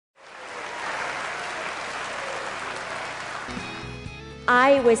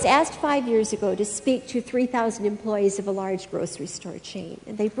I was asked 5 years ago to speak to 3,000 employees of a large grocery store chain,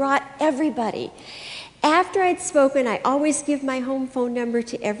 and they brought everybody. After I'd spoken, I always give my home phone number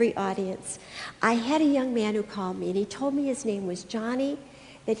to every audience. I had a young man who called me, and he told me his name was Johnny,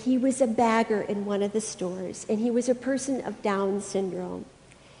 that he was a bagger in one of the stores, and he was a person of Down syndrome.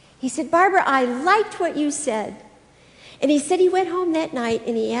 He said, "Barbara, I liked what you said." And he said he went home that night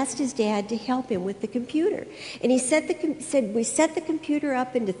and he asked his dad to help him with the computer. And he said we set the computer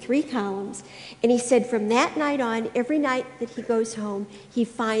up into 3 columns. And he said from that night on, every night that he goes home, he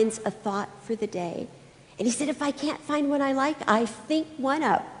finds a thought for the day. And he said, if I can't find one I like, I think one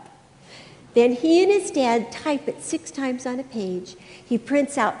up. Then he and his dad type it 6 times on a page. He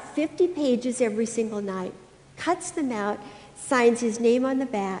prints out 50 pages every single night, cuts them out, signs his name on the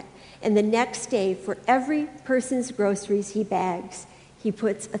back, and the next day, for every person's groceries he bags, he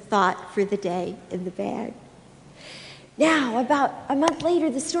puts a thought for the day in the bag. Now, about a month later,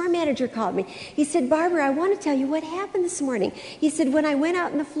 the store manager called me. He said, "Barbara, I want to tell you what happened this morning." He said, "When I went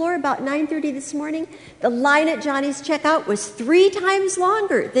out on the floor about 9:30 this morning, the line at Johnny's checkout was 3 times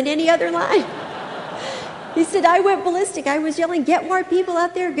longer than any other line." He said, "I went ballistic. I was yelling, 'Get more people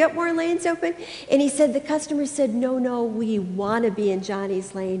out there, get more lanes open.'" And he said, the customer said, no, we want to be in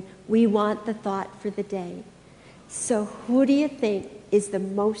Johnny's lane. We want the thought for the day." So who do you think is the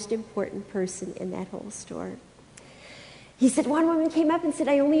most important person in that whole store? He said, one woman came up and said,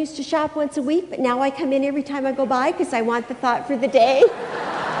 "I only used to shop once a week, but now I come in every time I go by because I want the thought for the day."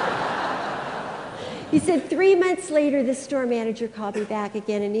 He said 3 months later, the store manager called me back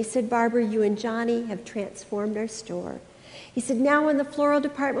again, and he said, "Barbara, you and Johnny have transformed our store." He said, "Now in the floral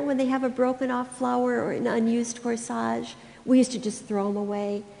department, when they have a broken off flower or an unused corsage, we used to just throw them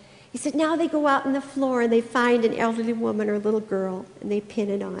away. He said, now they go out on the floor and they find an elderly woman or a little girl, and they pin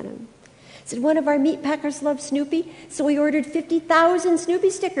it on them." He said, "One of our meat packers loves Snoopy, so we ordered 50,000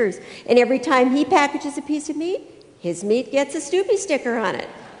 Snoopy stickers, and every time he packages a piece of meat, his meat gets a Snoopy sticker on it."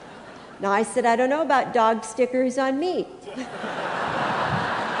 Now, I said, "I don't know about dog stickers on meat."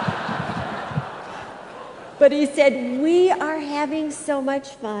 But he said, "We are having so much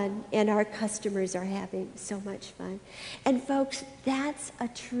fun, and our customers are having so much fun." And folks, that's a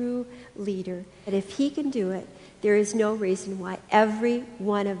true leader. And if he can do it, there is no reason why every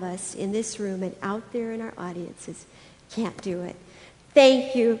one of us in this room and out there in our audiences can't do it.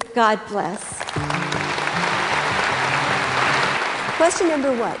 Thank you. God bless. Question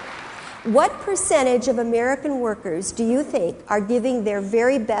number 1. What percentage of American workers do you think are giving their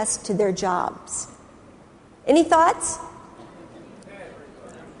very best to their jobs? Any thoughts?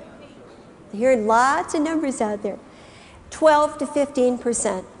 I'm hearing lots of numbers out there. 12 to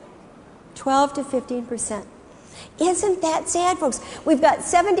 15%. 12 to 15%. Isn't that sad, folks? We've got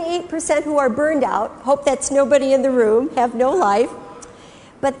 7 to 8% who are burned out. Hope that's nobody in the room, have no life.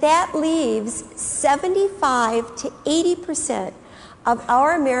 But that leaves 75 to 80% of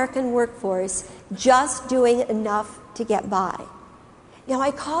our American workforce just doing enough to get by. Now,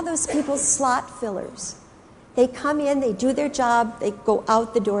 I call those people slot fillers. They come in, they do their job, they go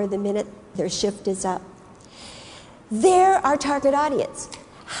out the door the minute their shift is up. They're our target audience.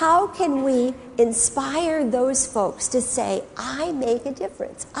 How can we inspire those folks to say, I make a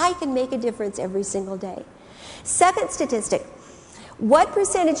difference? I can make a difference every single day. Second statistic. What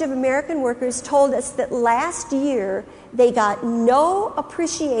percentage of American workers told us that last year they got no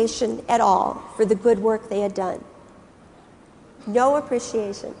appreciation at all for the good work they had done? No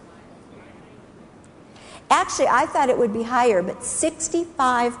appreciation. Actually, I thought it would be higher, but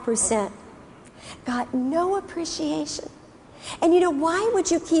 65% got no appreciation. And you know, why would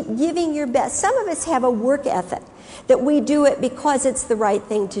you keep giving your best? Some of us have a work ethic that we do it because it's the right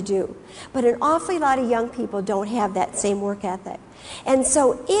thing to do. But an awfully lot of young people don't have that same work ethic. And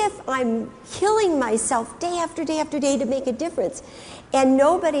so if I'm killing myself day after day after day to make a difference and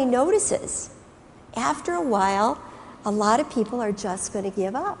nobody notices, after a while, a lot of people are just going to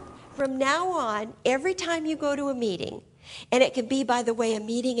give up. From now on, every time you go to a meeting, and it can be, by the way, a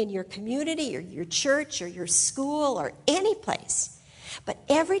meeting in your community or your church or your school or any place, but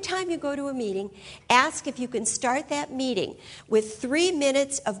every time you go to a meeting, ask if you can start that meeting with 3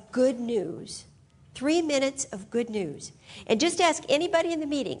 minutes of good news. 3 minutes of good news. And just ask anybody in the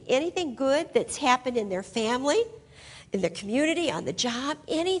meeting, anything good that's happened in their family, in their community, on the job,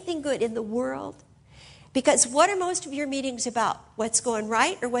 anything good in the world. Because what are most of your meetings about? What's going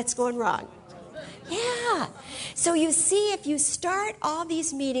right or what's going wrong? Yeah. So you see, if you start all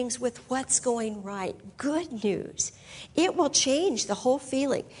these meetings with what's going right, good news, it will change the whole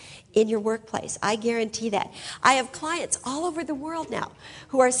feeling. in your workplace. I guarantee that. I have clients all over the world now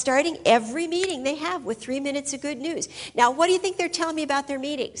who are starting every meeting they have with 3 minutes of good news. Now, what do you think they're telling me about their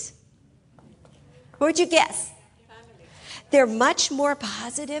meetings? What would you guess? They're much more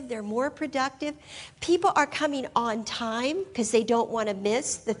positive. They're more productive. People are coming on time because they don't want to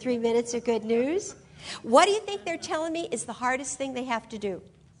miss the 3 minutes of good news. What do you think they're telling me is the hardest thing they have to do?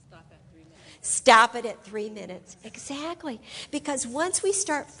 Stop it at 3 minutes. Exactly. Because once we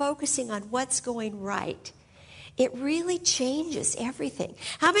start focusing on what's going right, it really changes everything.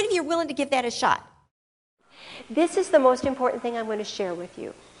 How many of you are willing to give that a shot? This is the most important thing I'm going to share with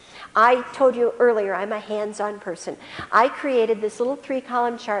you. I told you earlier, I'm a hands-on person. I created this little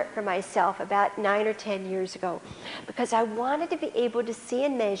 3-column chart for myself about 9 or 10 years ago because I wanted to be able to see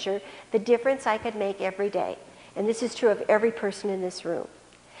and measure the difference I could make every day. And this is true of every person in this room.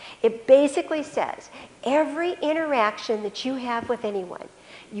 It basically says every interaction that you have with anyone,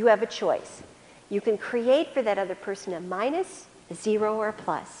 you have a choice. You can create for that other person a minus, a 0, or a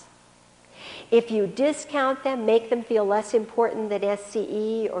plus. If you discount them, make them feel less important than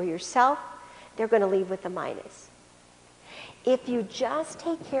SCE or yourself, they're going to leave with a minus. If you just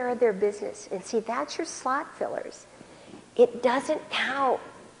take care of their business, and see, that's your slot fillers, it doesn't count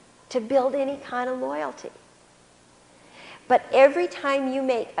to build any kind of loyalty. But every time you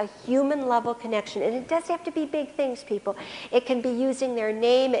make a human level connection, and it doesn't have to be big things, people. It can be using their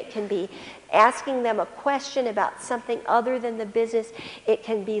name. It can be asking them a question about something other than the business. It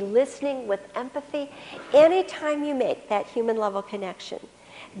can be listening with empathy. Anytime you make that human level connection,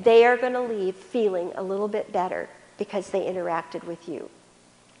 they are going to leave feeling a little bit better because they interacted with you.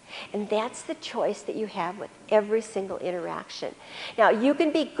 And that's the choice that you have with every single interaction. Now, you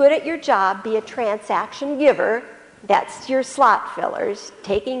can be good at your job, be a transaction giver. That's your slot fillers,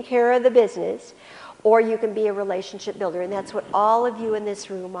 taking care of the business, or you can be a relationship builder, and that's what all of you in this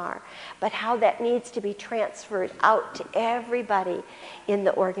room are. But how that needs to be transferred out to everybody in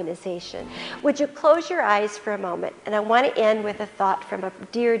the organization. Would you close your eyes for a moment? And I want to end with a thought from a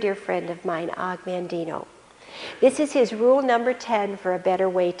dear, dear friend of mine, Og Mandino. This is his rule number 10 for a better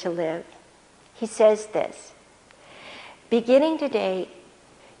way to live. He says this: beginning today,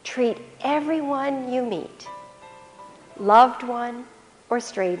 treat everyone you meet, loved one or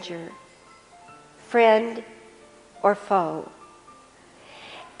stranger, friend or foe,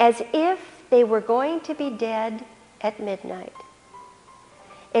 as if they were going to be dead at midnight.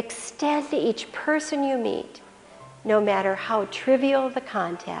 Extend to each person you meet, no matter how trivial the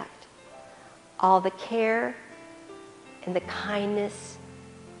contact, all the care and the kindness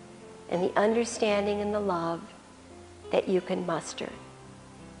and the understanding and the love that you can muster.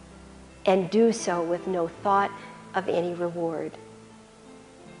 And do so with no thought of any reward.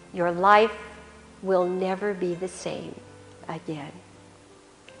 Your life will never be the same again.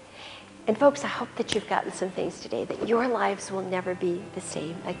 And folks, I hope that you've gotten some things today, that your lives will never be the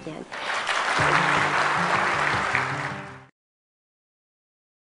same again.